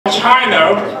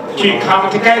China to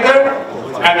come together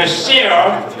and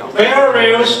share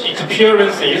various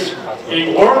experiences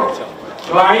in work,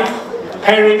 life,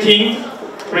 parenting,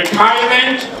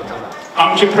 retirement,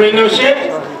 entrepreneurship,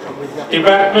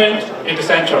 development,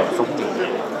 etc.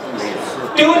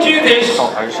 Due to these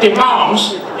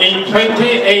demands, in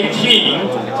 2018,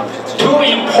 two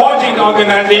important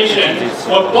organizations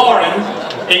were born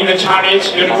in the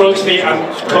Chinese University and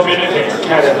Community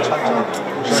Canada,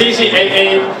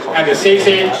 CCAA and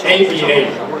CCABA.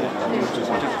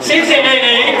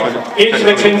 CCAA is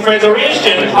the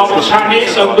Confederation of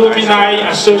Chinese Alumni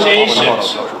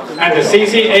Associations, and the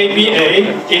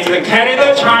CCABA is the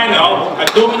Canada-China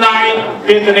Alumni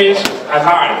Business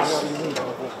Alliance.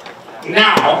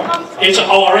 Now, it's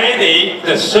already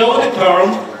the third term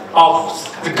of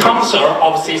the Council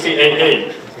of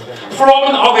CCAA.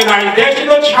 From the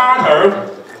organizational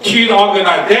charter to the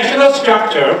organizational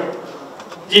structure,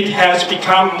 it has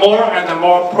become more and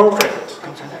more perfect.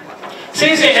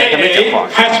 CCAA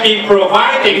has been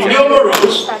providing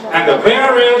numerous and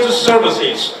various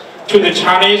services to the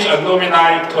Chinese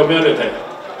alumni community.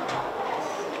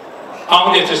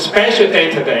 On this special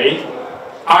day today,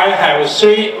 I have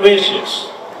three wishes.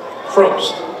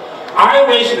 First, I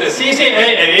wish the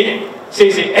CCAA,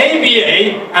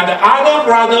 CCABA, and other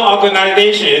brother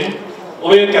organizations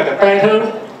will get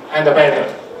better and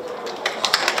better.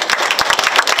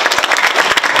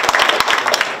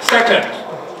 Second,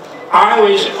 I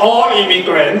wish all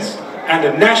immigrants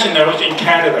and nationals in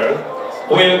Canada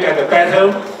will get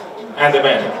better and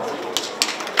better.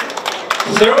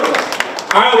 Third,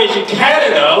 I wish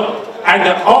Canada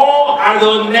and all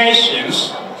other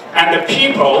nations and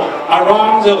people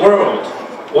around the world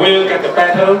will get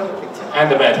better and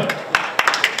better.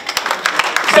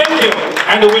 Thank you,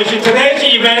 and wish today's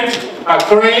event a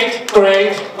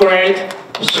great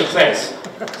success.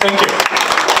 Thank you.